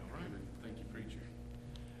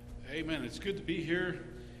Amen. It's good to be here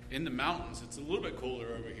in the mountains. It's a little bit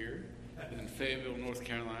colder over here in Fayetteville, North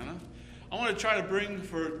Carolina. I want to try to bring,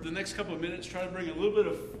 for the next couple of minutes, try to bring a little bit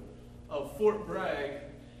of Fort Bragg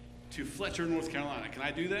to Fletcher, North Carolina. Can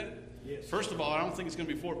I do that? Yes. First of all, I don't think it's going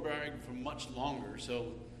to be Fort Bragg for much longer, so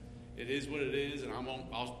it is what it is, and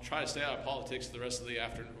I'll try to stay out of politics the rest of the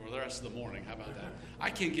afternoon or the rest of the morning. How about that? I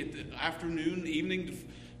can't get the afternoon, evening.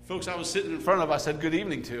 Folks I was sitting in front of, I said good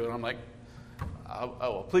evening to, and I'm like,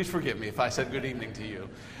 well, please forgive me if I said good evening to you.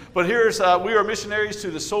 But here's, we are missionaries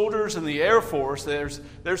to the soldiers and the Air Force. There's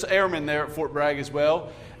airmen there at Fort Bragg as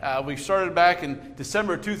well. We started back in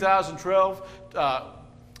December 2012.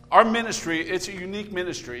 Our ministry, it's a unique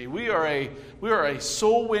ministry. We are a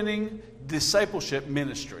soul-winning discipleship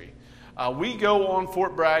ministry. We go on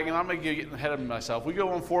Fort Bragg, and I'm going to get ahead of myself. We go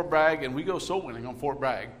on Fort Bragg, and we go soul-winning on Fort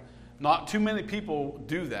Bragg. Not too many people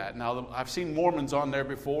do that. Now, I've seen Mormons on there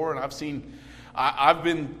before, and I've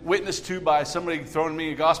been witnessed to by somebody throwing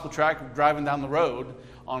me a gospel tract driving down the road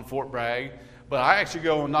on Fort Bragg. But I actually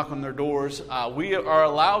go and knock on their doors. We are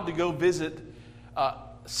allowed to go visit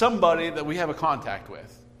somebody that we have a contact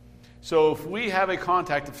with. So if we have a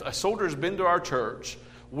contact, if a soldier's been to our church,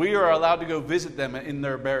 we are allowed to go visit them in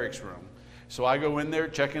their barracks room. So I go in there,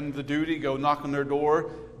 check in the duty, go knock on their door.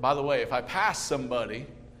 By the way, if I pass somebody,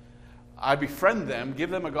 I befriend them,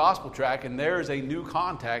 give them a gospel tract, and there is a new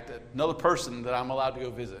contact, another person that I'm allowed to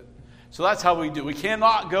go visit. So that's how we do. We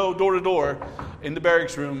cannot go door to door in the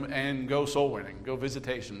barracks room and go soul winning, go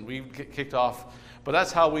visitation. We kicked off, but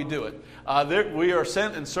that's how we do it. We are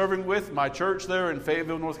sent and serving with my church there in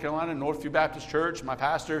Fayetteville, North Carolina, Northview Baptist Church. My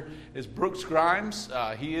pastor is Brooks Grimes.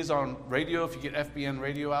 He is on radio, if you get FBN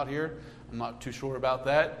radio out here. I'm not too sure about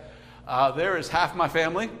that. There is half my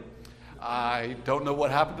family. I don't know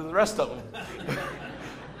what happened to the rest of them.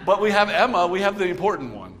 But we have Emma. We have the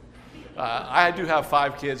important one. I do have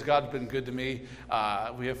 5 kids. God's been good to me.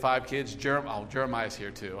 We have 5 kids. Jeremiah's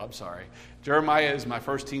here too. I'm sorry. Jeremiah is my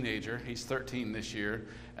first teenager. He's 13 this year.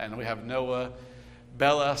 And we have Noah,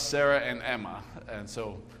 Bella, Sarah, and Emma. And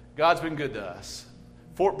so God's been good to us.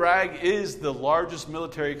 Fort Bragg is the largest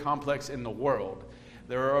military complex in the world.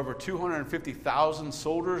 There are over 250,000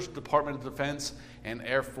 soldiers, Department of Defense, and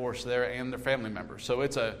Air Force there, and their family members. So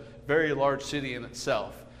it's a very large city in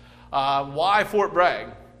itself. Why Fort Bragg?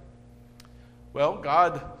 Well,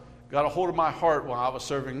 God got a hold of my heart while I was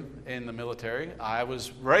serving in the military. I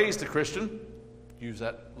was raised a Christian, use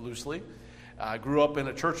that loosely. I grew up in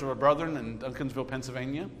a Church of our Brethren in Duncansville,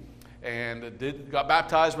 Pennsylvania, and got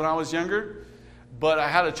baptized when I was younger. But I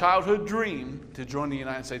had a childhood dream to join the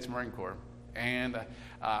United States Marine Corps. And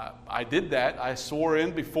I did that. I swore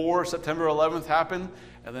in before September 11th happened,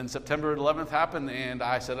 and then September 11th happened, and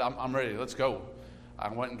I said, I'm ready, let's go. I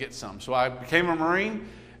went and get some. So I became a Marine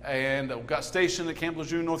and got stationed at Camp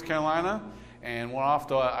Lejeune, North Carolina, and went off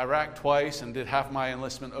to Iraq twice and did half my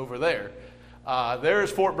enlistment over there.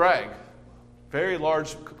 There's Fort Bragg. Very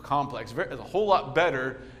large complex. It's a whole lot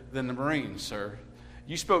better than the Marines, sir.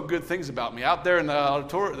 You spoke good things about me. Out there in the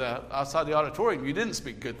outside the auditorium, you didn't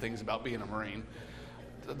speak good things about being a Marine.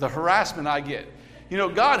 The harassment I get. You know,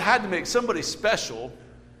 God had to make somebody special,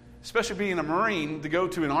 especially being a Marine, to go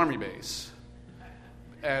to an Army base.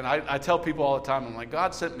 And I tell people all the time, I'm like,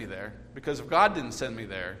 God sent me there. Because if God didn't send me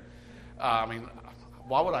there,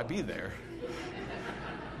 why would I be there?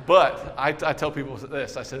 But I tell people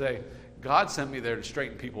this. I said, hey, God sent me there to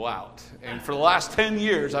straighten people out. And for the last 10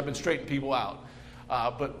 years, I've been straightening people out.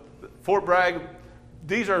 But Fort Bragg,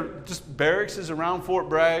 these are just barracks around Fort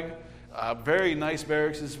Bragg. Very nice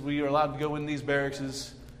barracks. We are allowed to go in these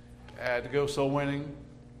barracks to go soul winning.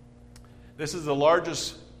 This is the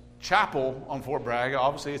largest chapel on Fort Bragg.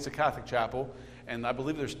 Obviously, it's a Catholic chapel, and I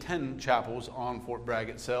believe there's 10 chapels on Fort Bragg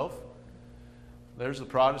itself. There's the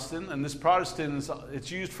Protestant, and this Protestant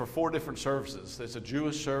it's used for 4 different services. There's a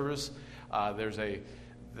Jewish service. There's a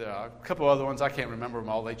couple other ones. I can't remember them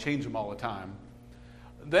all. They change them all the time.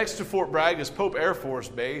 Next to Fort Bragg is Pope Air Force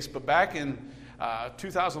Base, but back in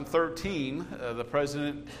 2013, the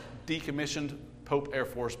president decommissioned Pope Air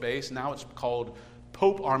Force Base. Now it's called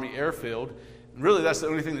Pope Army Airfield. And really, that's the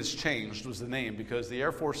only thing that's changed was the name, because the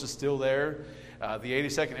Air Force is still there. The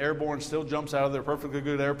 82nd Airborne still jumps out of their perfectly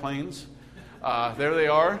good airplanes. There they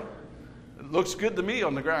are. It looks good to me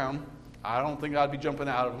on the ground. I don't think I'd be jumping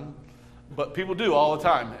out of them. But people do all the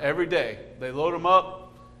time, every day. They load them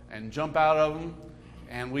up and jump out of them.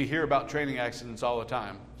 And we hear about training accidents all the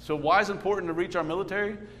time. So why is it important to reach our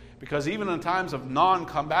military? Because even in times of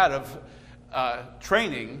non-combative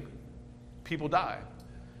training, people die.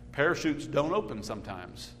 Parachutes don't open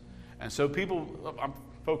sometimes. And so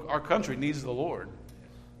our country needs the Lord.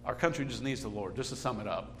 Our country just needs the Lord, just to sum it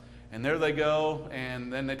up. And there they go,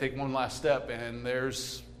 and then they take one last step, and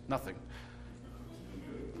there's nothing.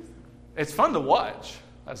 It's fun to watch,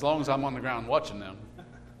 as long as I'm on the ground watching them.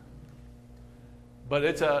 But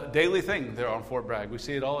it's a daily thing there on Fort Bragg. We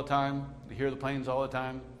see it all the time. We hear the planes all the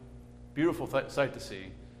time. Beautiful sight to see.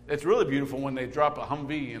 It's really beautiful when they drop a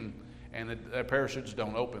Humvee and the parachutes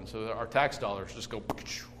don't open, so our tax dollars just go.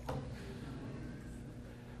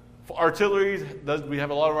 For artillery, we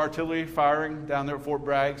have a lot of artillery firing down there at Fort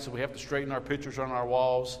Bragg, so we have to straighten our pictures on our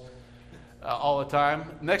walls all the time.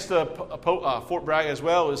 Next to Fort Bragg as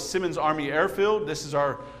well is Simmons Army Airfield. This is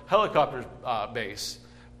our helicopter base.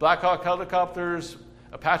 Black Hawk helicopters,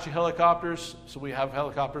 Apache helicopters, so we have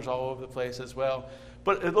helicopters all over the place as well.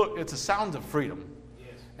 But look, it's a sound of freedom,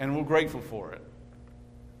 and we're grateful for it.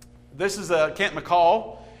 This is Camp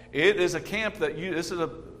McCall. It is a camp that this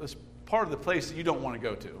is part of the place that you don't want to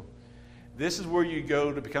go to. This is where you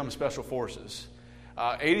go to become special forces.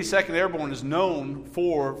 82nd Airborne is known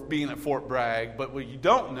for being at Fort Bragg, but what you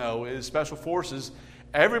don't know is special forces,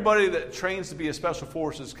 everybody that trains to be a special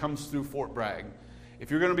forces comes through Fort Bragg. If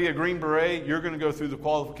you're going to be a Green Beret, you're going to go through the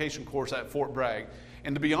qualification course at Fort Bragg.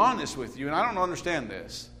 And to be honest with you, and I don't understand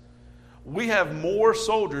this, we have more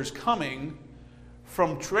soldiers coming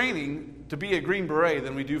from training to be a Green Beret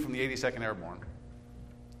than we do from the 82nd Airborne.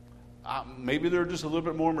 Maybe they're just a little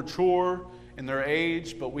bit more mature in their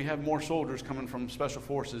age, but we have more soldiers coming from special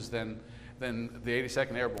forces than the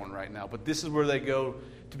 82nd Airborne right now. But this is where they go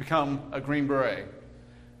to become a Green Beret.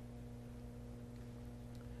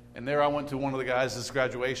 And there I went to one of the guys'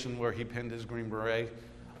 graduation where he pinned his Green Beret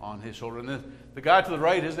on his shoulder. And the guy to the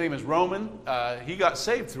right, his name is Roman. He got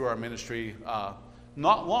saved through our ministry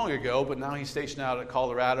not long ago, but now he's stationed out at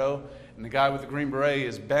Colorado. And the guy with the Green Beret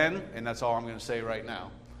is Ben, and that's all I'm going to say right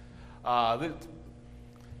now.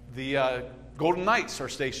 The Golden Knights are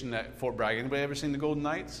stationed at Fort Bragg. Anybody ever seen the Golden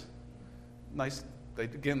Knights? Nice.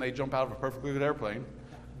 They jump out of a perfectly good airplane.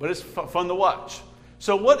 But it's fun to watch.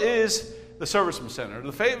 So what is the Serviceman Center?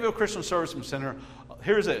 The Fayetteville Christian Serviceman Center,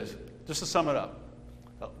 here's it, just to sum it up.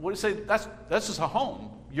 What do you say? That's just a home.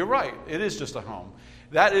 You're right. It is just a home.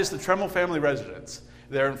 That is the Tremmel family residence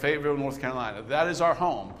there in Fayetteville, North Carolina. That is our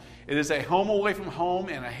home. It is a home away from home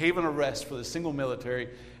and a haven of rest for the single military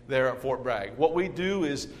there at Fort Bragg. What we do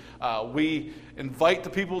is we invite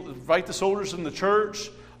the soldiers in the church.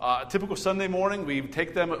 Typical Sunday morning, we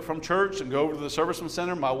take them from church and go over to the Serviceman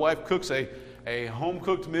Center. My wife cooks a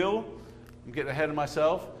home-cooked meal. I'm getting ahead of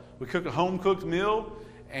myself. We cook a home-cooked meal,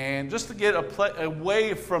 and just to get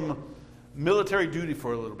away from military duty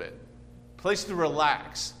for a little bit. A place to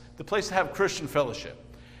relax. The place to have Christian fellowship.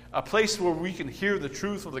 A place where we can hear the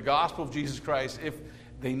truth of the gospel of Jesus Christ if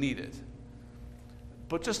they need it.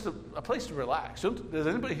 But just a place to relax. Does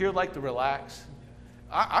anybody here like to relax?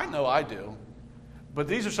 I know I do. But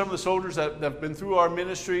these are some of the soldiers that have been through our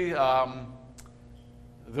ministry.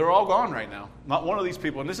 They're all gone right now. Not one of these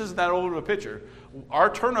people. And this isn't that old of a picture.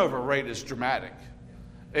 Our turnover rate is dramatic.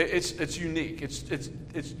 It's unique.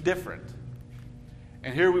 It's different.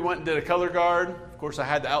 And here we went and did a color guard. Of course, I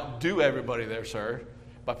had to outdo everybody there, sir,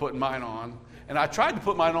 by putting mine on. And I tried to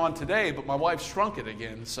put mine on today, but my wife shrunk it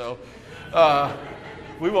again. So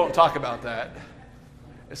we won't talk about that.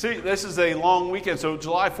 See, this is a long weekend. So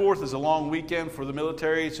July 4th is a long weekend for the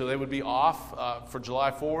military, so they would be off for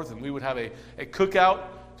July 4th, and we would have a cookout,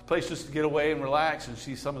 a place just to get away and relax, and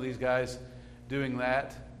see some of these guys doing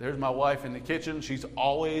that. There's my wife in the kitchen. She's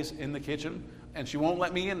always in the kitchen, and she won't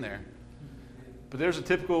let me in there. But this is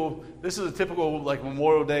a typical like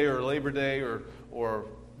Memorial Day or Labor Day or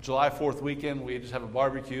July 4th weekend. We just have a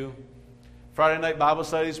barbecue. Friday night Bible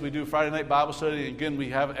studies. We do Friday night Bible study. And again, we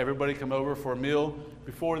have everybody come over for a meal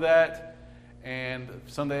before that and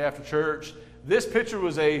Sunday after church. This picture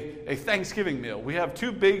was a Thanksgiving meal. We have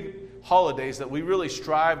two big holidays that we really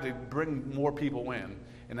strive to bring more people in,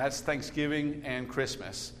 and that's Thanksgiving and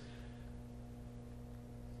Christmas.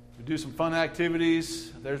 We do some fun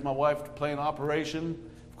activities. There's my wife playing Operation.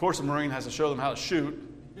 Of course, a Marine has to show them how to shoot.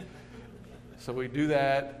 So we do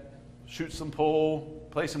that, shoot some pool,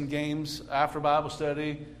 play some games after Bible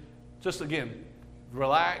study. Just, again,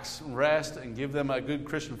 relax, rest, and give them a good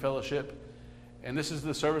Christian fellowship. And this is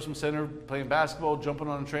the Serviceman Center, playing basketball, jumping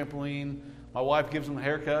on a trampoline. My wife gives them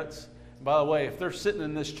haircuts. And by the way, if they're sitting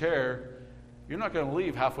in this chair, you're not going to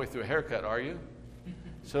leave halfway through a haircut, are you?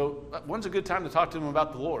 So when's a good time to talk to them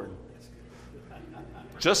about the Lord?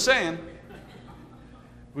 Just saying.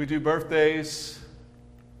 We do birthdays,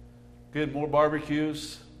 good, more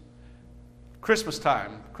barbecues. Christmas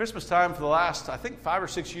time for the last, I think, 5 or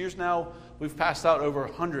 6 years now, we've passed out over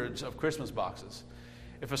hundreds of Christmas boxes.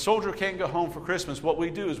 If a soldier can't go home for Christmas, what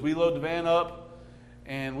we do is we load the van up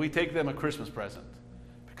and we take them a Christmas present.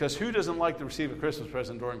 Because who doesn't like to receive a Christmas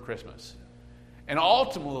present during Christmas? And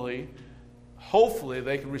ultimately, hopefully,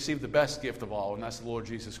 they can receive the best gift of all, and that's the Lord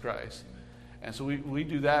Jesus Christ. And so we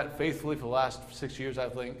do that faithfully for the last 6 years, I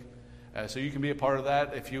think. So you can be a part of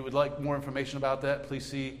that. If you would like more information about that, please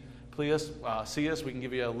see us. We can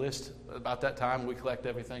give you a list about that time. We collect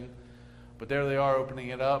everything. But there they are, opening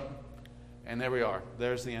it up. And there we are.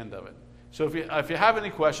 There's the end of it. So if you have any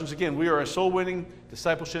questions, again, we are a soul-winning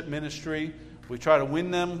discipleship ministry. We try to win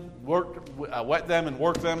them, wet them, and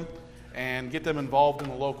work them, and get them involved in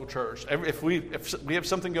the local church. If we have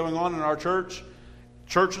something going on in our church,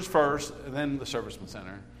 church is first, and then the serviceman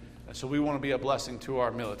center. And so we want to be a blessing to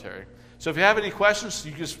our military. So if you have any questions,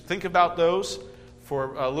 you just think about those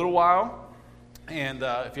for a little while. And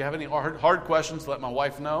if you have any hard questions, let my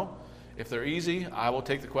wife know. If they're easy, I will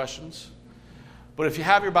take the questions. But if you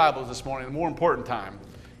have your Bibles this morning, the more important time,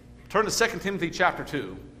 turn to 2 Timothy chapter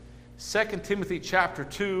 2. 2 Timothy chapter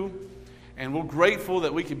 2. And we're grateful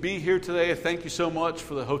that we could be here today. Thank you so much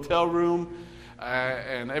for the hotel room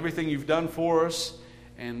and everything you've done for us.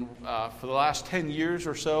 And for the last 10 years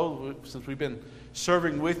or so, since we've been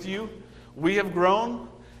serving with you, we have grown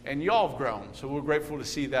and y'all have grown. So we're grateful to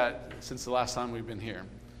see that since the last time we've been here.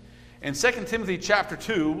 In 2 Timothy chapter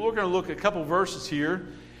 2, we're going to look at a couple verses here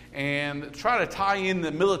and try to tie in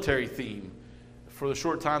the military theme for the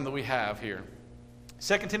short time that we have here.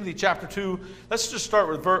 2 Timothy chapter 2, let's start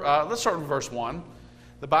with verse 1.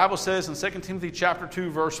 The Bible says in 2 Timothy chapter 2,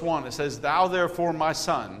 verse 1, it says, "Thou therefore, my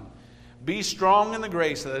son, be strong in the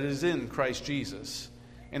grace that is in Christ Jesus.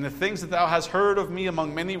 And the things that thou hast heard of me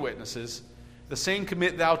among many witnesses, the same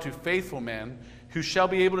commit thou to faithful men, who shall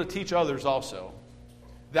be able to teach others also.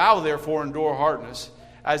 Thou therefore endure hardness,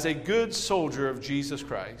 as a good soldier of Jesus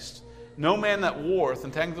Christ. No man that warreth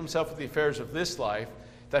entangleth himself with the affairs of this life,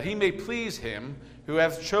 that he may please him who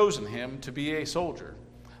hath chosen him to be a soldier."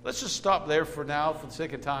 Let's just stop there for now for the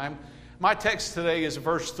sake of time. My text today is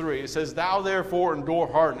verse 3. It says, "Thou therefore endure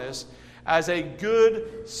hardness, as a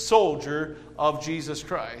good soldier of Jesus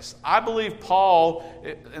Christ." I believe Paul,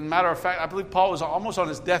 in matter of fact, I believe Paul was almost on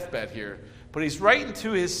his deathbed here. But he's writing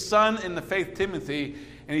to his son in the faith, Timothy,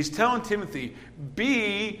 and he's telling Timothy,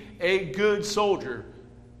 be a good soldier.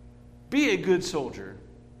 Be a good soldier.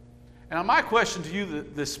 And my question to you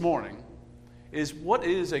this morning is, what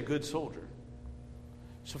is a good soldier?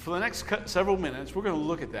 So for the next several minutes, we're going to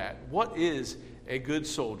look at that. What is a good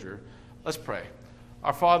soldier? Let's pray.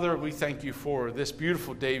 Our Father, we thank you for this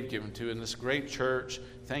beautiful day you've given to in this great church.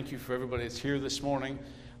 Thank you for everybody that's here this morning.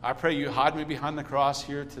 I pray you hide me behind the cross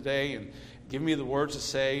here today and give me the words to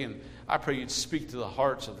say. And I pray you'd speak to the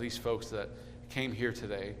hearts of these folks that came here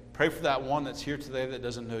today. Pray for that one that's here today that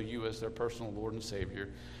doesn't know you as their personal Lord and Savior.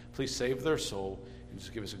 Please save their soul and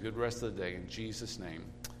just give us a good rest of the day. In Jesus' name,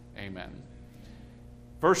 amen.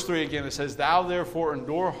 Verse 3 again, it says, "Thou therefore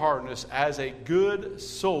endure hardness as a good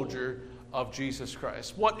soldier of Jesus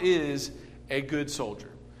Christ." What is a good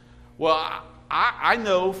soldier? Well, I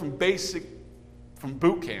know from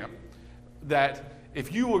boot camp that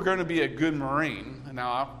if you were going to be a good Marine, and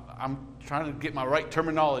now I'm trying to get my right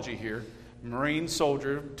terminology here, Marine,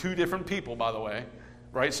 soldier, two different people, by the way,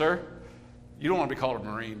 right, sir? You don't want to be called a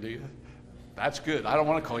Marine, do you? That's good. I don't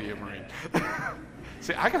want to call you a Marine.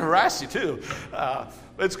 See, I can harass you too.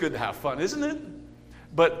 It's good to have fun, isn't it?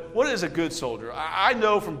 But what is a good soldier? I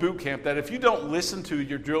know from boot camp that if you don't listen to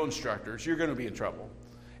your drill instructors, you're going to be in trouble.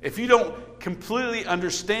 If you don't completely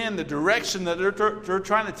understand the direction that they're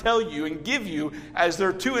trying to tell you and give you as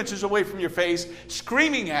they're 2 inches away from your face,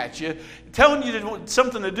 screaming at you, telling you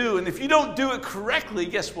something to do, and if you don't do it correctly,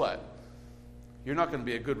 guess what? You're not going to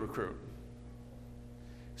be a good recruit.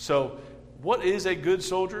 So, what is a good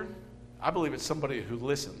soldier? I believe it's somebody who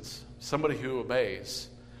listens, somebody who obeys.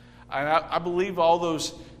 And I believe all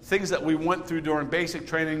those things that we went through during basic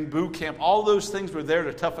training, boot camp, all those things were there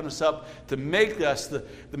to toughen us up, to make us the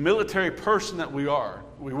military person that we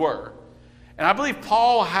were. And I believe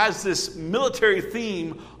Paul has this military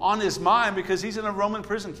theme on his mind because he's in a Roman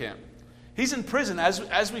prison camp. He's in prison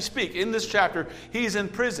as we speak. In this chapter, he's in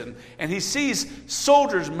prison. And he sees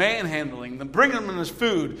soldiers manhandling them, bringing them his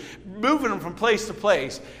food, moving them from place to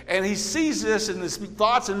place. And he sees this in his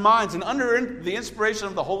thoughts and minds. And under the inspiration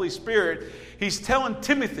of the Holy Spirit, he's telling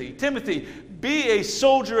Timothy, be a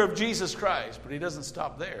soldier of Jesus Christ. But he doesn't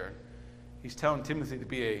stop there. He's telling Timothy to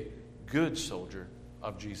be a good soldier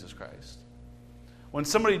of Jesus Christ. When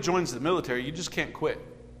somebody joins the military, you just can't quit.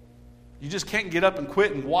 You just can't get up and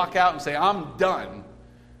quit and walk out and say, I'm done.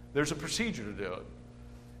 There's a procedure to do it.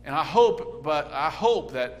 And I hope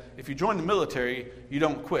that if you join the military, you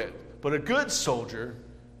don't quit. But a good soldier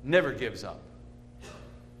never gives up.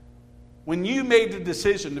 When you made the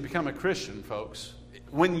decision to become a Christian, folks,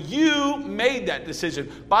 when you made that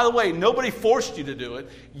decision, by the way, nobody forced you to do it.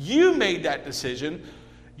 You made that decision.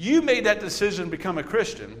 You made that decision to become a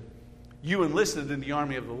Christian. You enlisted in the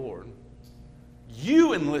army of the Lord.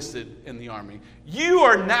 You enlisted in the army. You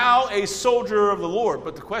are now a soldier of the Lord.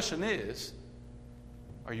 But the question is,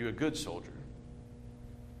 are you a good soldier?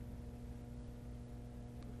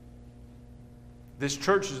 This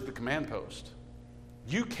church is the command post.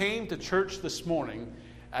 You came to church this morning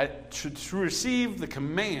to receive the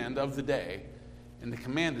command of the day, and the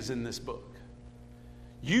command is in this book.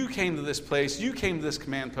 You came to this place, you came to this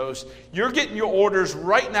command post, you're getting your orders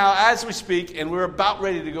right now as we speak, and we're about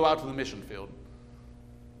ready to go out to the mission field.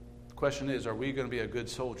 The question is, are we going to be a good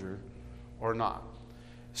soldier or not?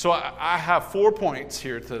 So I have 4 points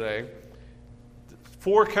here today.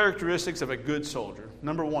 4 characteristics of a good soldier.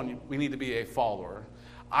 Number 1, we need to be a follower.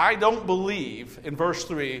 I don't believe, in verse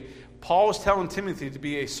 3, Paul is telling Timothy to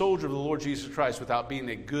be a soldier of the Lord Jesus Christ without being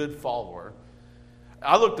a good follower.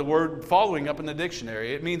 I looked the word following up in the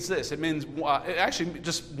dictionary. It means this. It means, actually,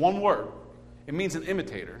 just one word. It means an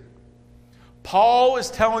imitator. Paul is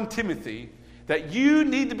telling Timothy that you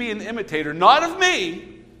need to be an imitator, not of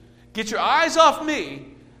me. Get your eyes off me.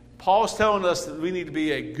 Paul is telling us that we need to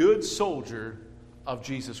be a good soldier of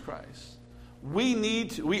Jesus Christ.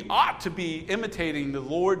 We ought to be imitating the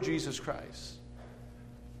Lord Jesus Christ.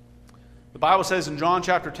 The Bible says in John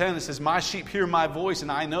chapter 10, it says, "My sheep hear my voice,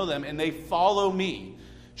 and I know them, and they follow me."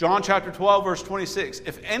 John chapter 12, verse 26,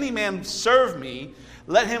 "If any man serve me,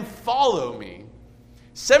 let him follow me."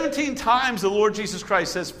 17 times the Lord Jesus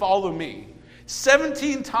Christ says, "Follow me."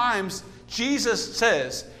 17 times Jesus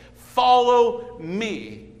says, "Follow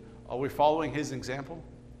me." Are we following his example?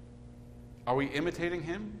 Are we imitating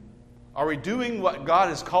him? Are we doing what God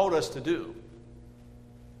has called us to do?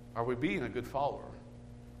 Are we being a good follower?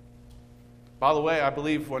 By the way, I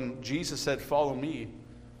believe when Jesus said, "Follow me,"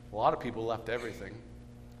 a lot of people left everything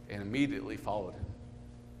and immediately followed him.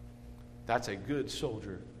 That's a good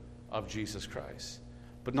soldier of Jesus Christ.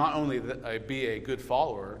 But not only be a good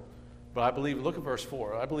follower, but I believe, look at verse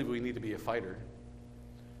 4, I believe we need to be a fighter.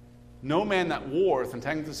 "No man that warreth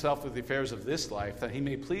entangleth himself with the affairs of this life, that he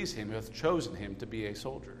may please him who hath chosen him to be a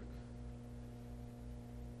soldier."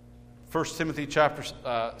 1 Timothy chapter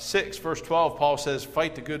 6, verse 12, Paul says,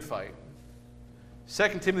 "Fight the good fight."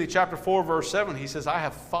 2 Timothy chapter 4, verse 7, he says, "I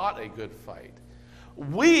have fought a good fight."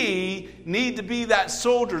 We need to be that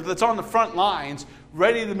soldier that's on the front lines,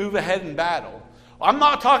 ready to move ahead in battle. I'm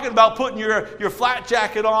not talking about putting your flat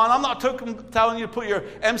jacket on. I'm not telling you to put your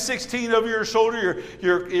M16 over your shoulder,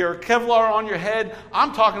 your Kevlar on your head.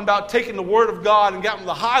 I'm talking about taking the Word of God and getting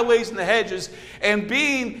the highways and the hedges and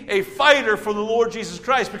being a fighter for the Lord Jesus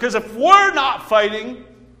Christ. Because if we're not fighting,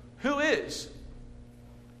 who is?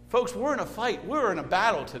 Folks, we're in a fight. We're in a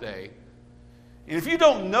battle today. And if you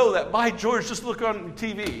don't know that, by George, just look on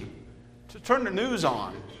TV. Turn the news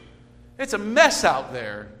on. It's a mess out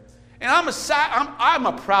there. And I'm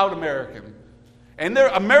a proud American. And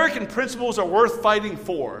American principles are worth fighting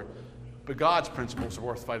for. But God's principles are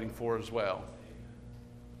worth fighting for as well.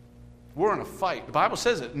 We're in a fight. The Bible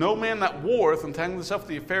says it. "No man that warreth entangleth himself with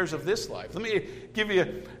the affairs of this life." Let me give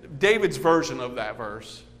you David's version of that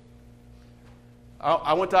verse.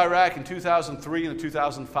 I went to Iraq in 2003 and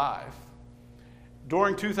 2005.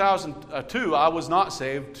 During 2002, I was not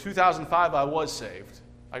saved. 2005, I was saved.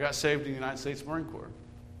 I got saved in the United States Marine Corps.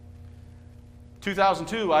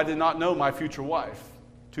 2002, I did not know my future wife.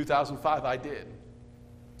 2005, I did.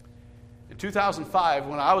 In 2005,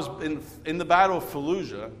 when I was in the Battle of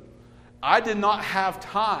Fallujah, I did not have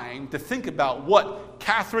time to think about what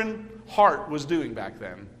Catherine Hart was doing back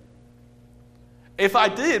then. If I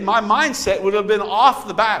did, my mindset would have been off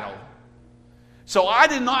the battle. So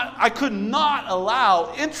I could not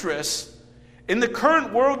allow interest in the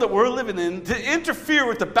current world that we're living in to interfere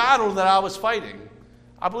with the battle that I was fighting.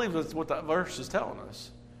 I believe that's what that verse is telling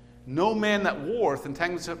us. "No man that warreth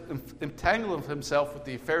entangleth himself with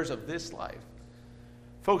the affairs of this life."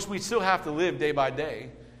 Folks, we still have to live day by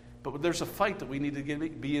day, but there's a fight that we need to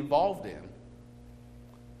be involved in.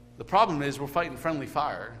 The problem is we're fighting friendly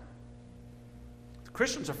fire. The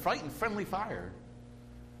Christians are fighting friendly fire.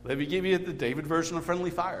 Let me give you the David version of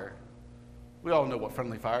friendly fire. We all know what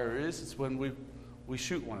friendly fire is. It's when we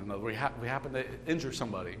shoot one another. We happen to injure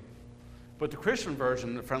somebody. But the Christian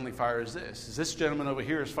version of friendly fire is this. Is this gentleman over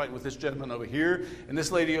here is fighting with this gentleman over here, and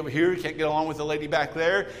this lady over here can't get along with the lady back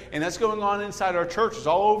there, and that's going on inside our churches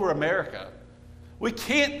all over America. We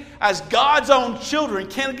can't, as God's own children,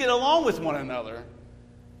 can't get along with one another.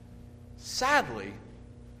 Sadly.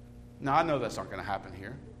 Now, I know that's not going to happen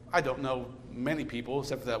here. I don't know many people,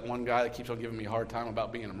 except for that one guy that keeps on giving me a hard time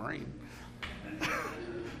about being a Marine.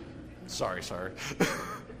 Sorry.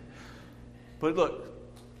 But look,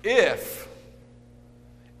 if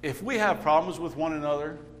we have problems with one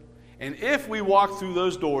another, and if we walk through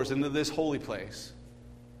those doors into this holy place,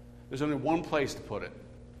 there's only one place to put it.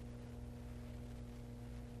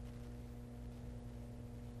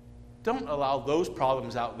 Don't allow those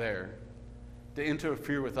problems out there to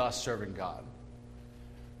interfere with us serving God.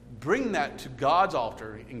 Bring that to God's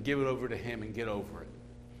altar and give it over to Him and get over it.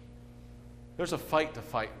 There's a fight to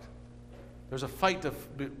fight. There's a fight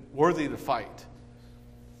worthy to fight.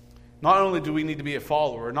 Not only do we need to be a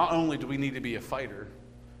follower, not only do we need to be a fighter,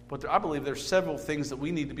 but I believe there's several things that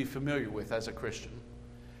we need to be familiar with as a Christian.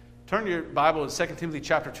 Turn your Bible to 2 Timothy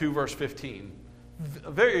chapter 2, verse 15.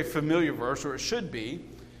 A very familiar verse, or it should be.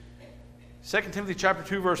 2 Timothy chapter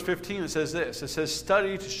 2, verse 15, it says this. It says,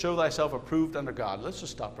 study to show thyself approved unto God. Let's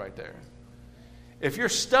just stop right there. If you're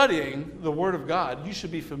studying the Word of God, you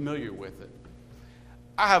should be familiar with it.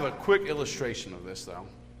 I have a quick illustration of this, though.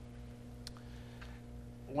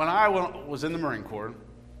 When I was in the Marine Corps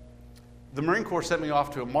sent me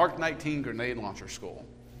off to a Mark 19 grenade launcher school.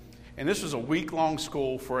 And this was a week-long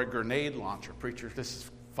school for a grenade launcher. Preacher, this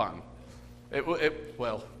is fun.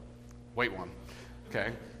 Well, wait one.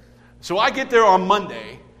 Okay. So I get there on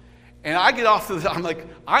Monday, and I get off I'm like,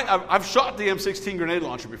 I've shot the M16 grenade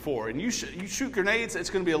launcher before, and you shoot grenades, it's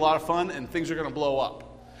going to be a lot of fun, and things are going to blow up.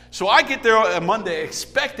 So I get there on Monday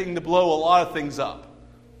expecting to blow a lot of things up.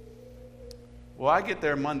 Well, I get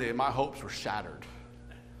there Monday, and my hopes were shattered.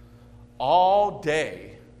 All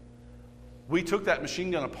day, we took that machine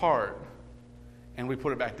gun apart, and we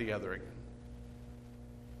put it back together again.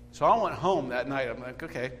 So I went home that night. I'm like,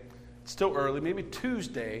 okay, it's still early. Maybe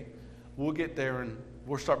Tuesday, we'll get there and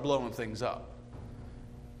we'll start blowing things up.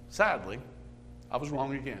 Sadly, I was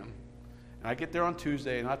wrong again. And I get there on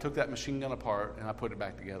Tuesday, and I took that machine gun apart, and I put it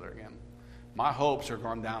back together again. My hopes are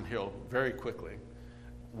gone downhill very quickly.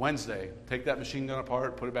 Wednesday, take that machine gun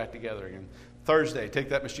apart, put it back together again. Thursday, take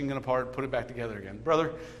that machine gun apart, put it back together again.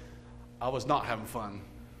 Brother, I was not having fun.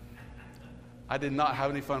 I did not have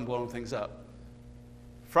any fun blowing things up.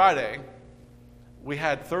 Friday, we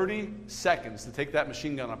had 30 seconds to take that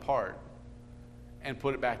machine gun apart and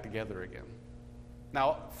put it back together again.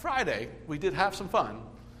 Now, Friday, we did have some fun.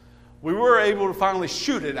 We were able to finally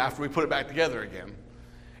shoot it after we put it back together again.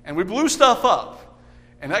 And we blew stuff up.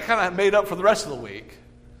 And that kind of made up for the rest of the week.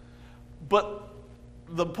 But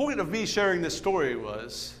the point of me sharing this story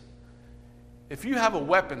was, if you have a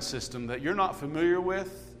weapon system that you're not familiar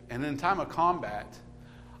with, and in time of combat,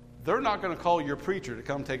 they're not going to call your preacher to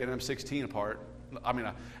come take an M16 apart,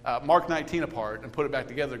 Mark 19 apart, and put it back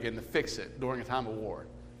together again to fix it during a time of war,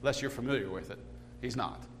 unless you're familiar with it. He's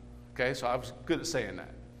not. Okay, so I was good at saying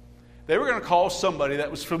that. They were going to call somebody that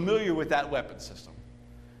was familiar with that weapon system.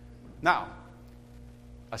 Now,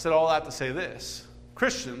 I said all that to say this.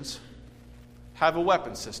 Christians have a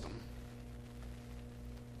weapon system.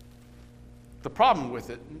 The problem with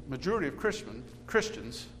it, majority of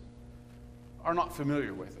Christians are not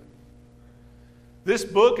familiar with it. This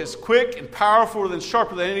book is quick and powerful and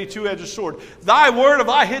sharper than any two-edged sword. Thy word have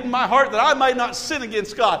I hid in my heart that I might not sin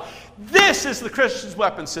against God. This is the Christian's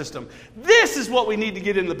weapon system. This is what we need to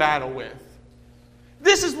get in the battle with.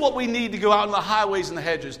 This is what we need to go out in the highways and the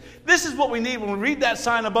hedges. This is what we need when we read that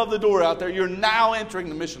sign above the door out there. You're now entering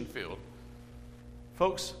the mission field.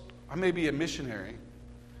 Folks, I may be a missionary,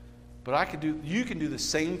 but you can do the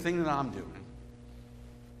same thing that I'm doing.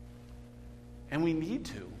 And we need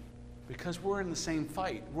to, because we're in the same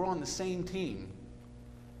fight. We're on the same team.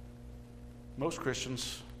 Most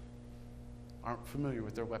Christians aren't familiar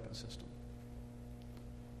with their weapon system.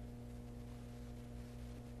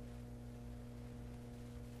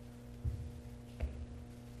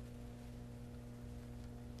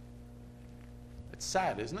 It's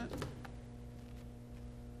sad, isn't it?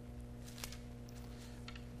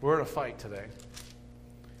 We're in a fight today.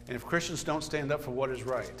 And if Christians don't stand up for what is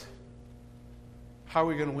right, how are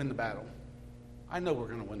we going to win the battle? I know we're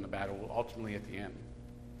going to win the battle ultimately at the end.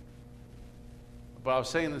 But I was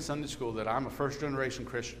saying in Sunday school that I'm a first-generation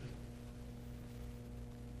Christian.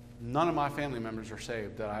 None of my family members are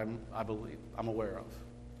saved that I'm aware of.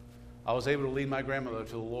 I was able to lead my grandmother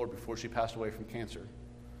to the Lord before she passed away from cancer.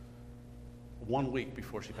 1 week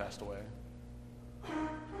before she passed away.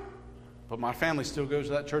 But my family still goes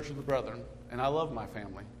to that Church of the Brethren, and I love my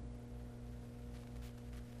family.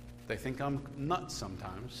 They think I'm nuts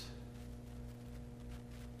sometimes.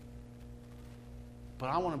 But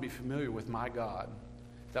I want to be familiar with my God,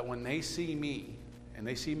 that when they see me, and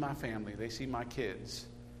they see my family, they see my kids,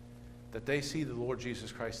 that they see the Lord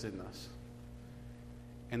Jesus Christ in us.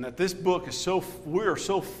 And that this book is we are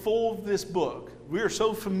so full of this book, we are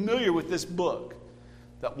so familiar with this book,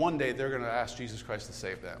 that one day they're going to ask Jesus Christ to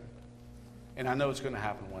save them. And I know it's going to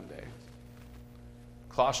happen one day.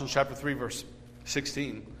 Colossians chapter 3, verse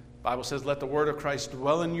 16, the Bible says, let the word of Christ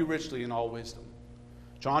dwell in you richly in all wisdom.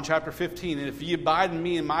 John chapter 15, and if ye abide in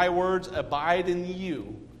me and my words abide in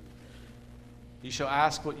you, ye shall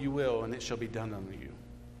ask what you will, and it shall be done unto you.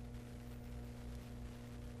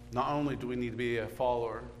 Not only do we need to be a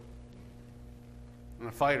follower and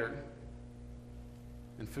a fighter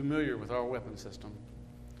and familiar with our weapon system,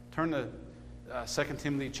 turn to 2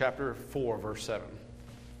 Timothy chapter 4, verse 7.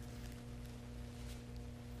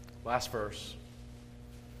 Last verse.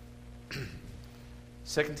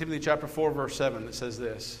 2 Timothy chapter 4, verse 7, it says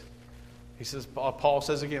this. He says, Paul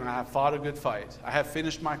says again, I have fought a good fight. I have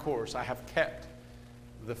finished my course. I have kept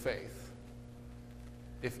the faith.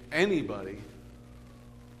 If anybody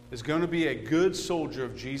is going to be a good soldier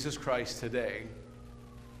of Jesus Christ today,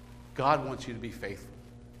 God wants you to be faithful.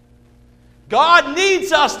 God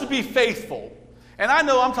needs us to be faithful. And I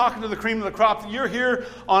know I'm talking to the cream of the crop. You're here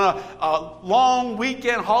on a long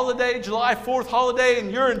weekend holiday, July 4th holiday,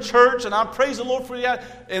 and you're in church, and I praise the Lord for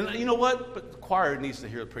that. And you know what? But the choir needs to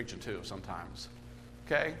hear the preaching too sometimes.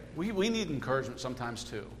 Okay? We need encouragement sometimes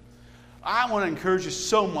too. I want to encourage you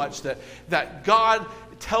so much that God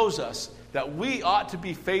tells us that we ought to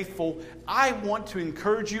be faithful. I want to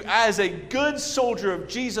encourage you as a good soldier of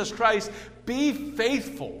Jesus Christ, be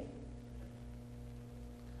faithful.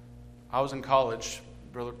 I was in college,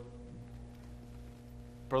 brother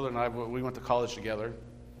and I, we went to college together.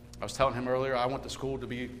 I was telling him earlier, I went to school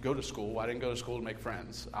to go to school. I didn't go to school to make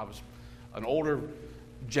friends. I was an older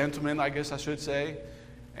gentleman, I guess I should say,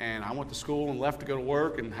 and I went to school and left to go to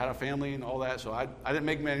work and had a family and all that, so I didn't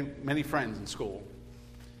make many friends in school.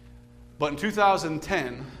 But in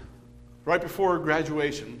 2010, right before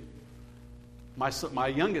graduation, my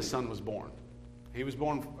youngest son was born. He was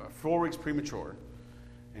born 4 weeks premature.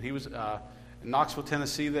 And he was in Knoxville,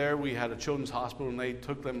 Tennessee there. We had a children's hospital, and they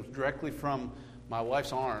took them directly from my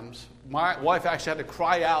wife's arms. My wife actually had to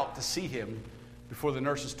cry out to see him before the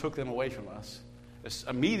nurses took them away from us,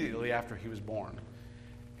 immediately after he was born.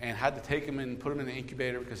 And had to take him and put him in the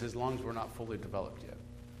incubator because his lungs were not fully developed yet.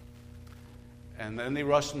 And then they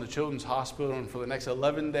rushed him to Children's Hospital, and for the next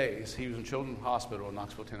 11 days, he was in Children's Hospital in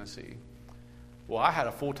Knoxville, Tennessee. Well, I had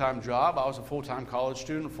a full-time job. I was a full-time college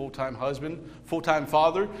student, a full-time husband, full-time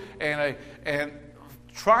father, and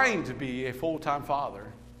trying to be a full-time father,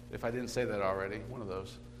 if I didn't say that already, one of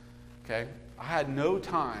those. Okay? I had no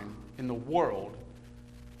time in the world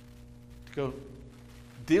to go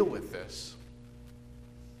deal with this.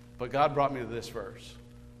 But God brought me to this verse.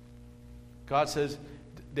 God says,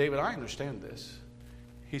 David, I understand this.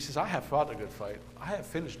 He says, I have fought a good fight. I have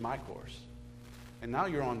finished my course. And now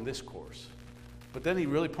you're on this course. But then he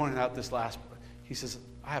really pointed out this last, he says,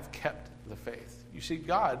 I have kept the faith. You see,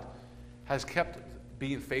 God has kept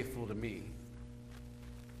being faithful to me.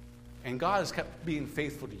 And God has kept being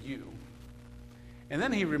faithful to you. And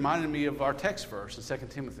then he reminded me of our text verse in 2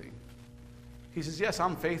 Timothy. He says, yes,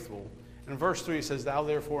 I'm faithful. And in verse 3 he says, thou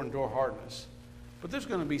therefore endure hardness. But there's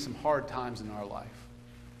going to be some hard times in our life.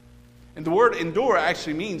 And the word endure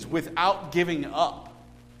actually means without giving up.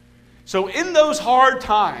 So in those hard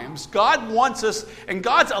times, God wants us, and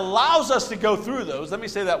God allows us to go through those. Let me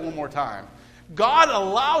say that one more time. God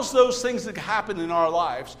allows those things to happen in our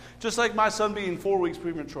lives, just like my son being 4 weeks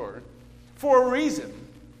premature, for a reason,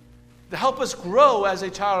 to help us grow as a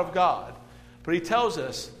child of God. But he tells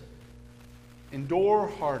us, endure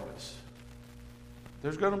hardness.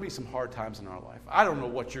 There's going to be some hard times in our life. I don't know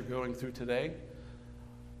what you're going through today.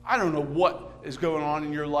 I don't know what is going on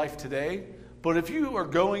in your life today. But if you are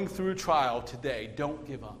going through trial today, don't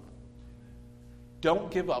give up.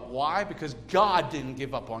 Don't give up. Why? Because God didn't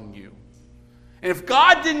give up on you. And if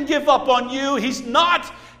God didn't give up on you, He's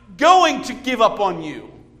not going to give up on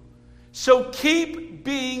you. So keep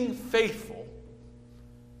being faithful.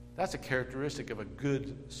 That's a characteristic of a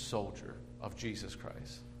good soldier of Jesus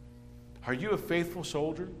Christ. Are you a faithful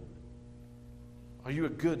soldier? Are you a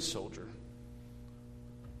good soldier?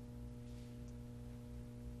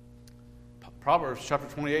 Proverbs chapter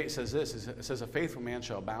 28 says this. It says, a faithful man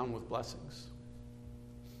shall abound with blessings.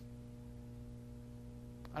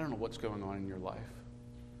 I don't know what's going on in your life,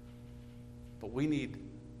 but we need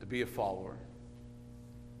to be a follower.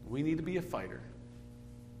 We need to be a fighter.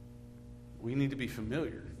 We need to be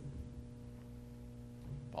familiar.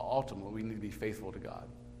 But ultimately, we need to be faithful to God.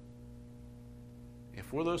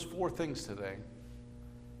 If we're those 4 things today,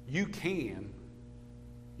 you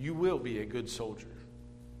will be a good soldier.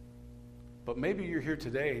 But maybe you're here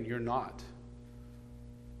today and you're not.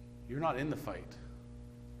 You're not in the fight.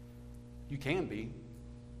 You can be.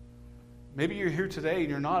 Maybe you're here today and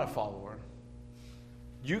you're not a follower.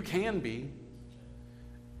 You can be.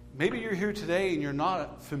 Maybe you're here today and you're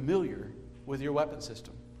not familiar with your weapon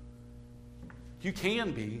system. You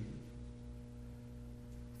can be.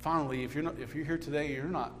 Finally, if you're here today and you're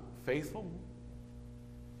not faithful,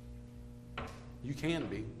 you can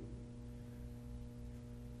be.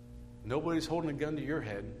 Nobody's holding a gun to your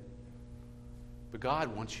head, but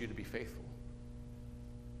God wants you to be faithful.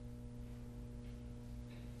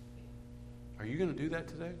 Are you going to do that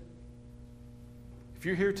today? If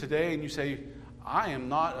you're here today and you say, I am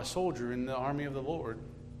not a soldier in the army of the Lord,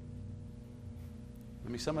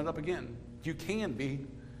 let me sum it up again. You can be.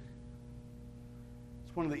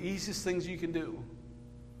 It's one of the easiest things you can do,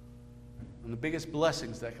 and the biggest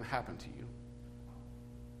blessings that can happen to you.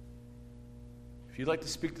 If you'd like to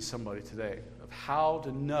speak to somebody today of how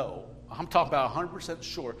to know, I'm talking about 100%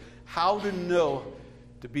 sure, how to know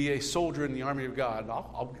to be a soldier in the army of God,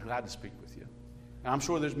 I'll be glad to speak with you. And I'm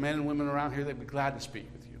sure there's men and women around here that would be glad to speak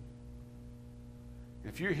with you.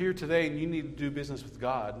 And if you're here today and you need to do business with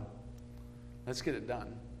God, let's get it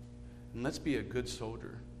done. And let's be a good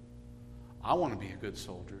soldier. I want to be a good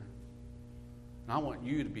soldier. And I want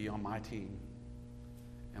you to be on my team.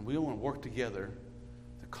 And we want to work together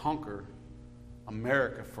to conquer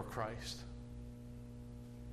America for Christ.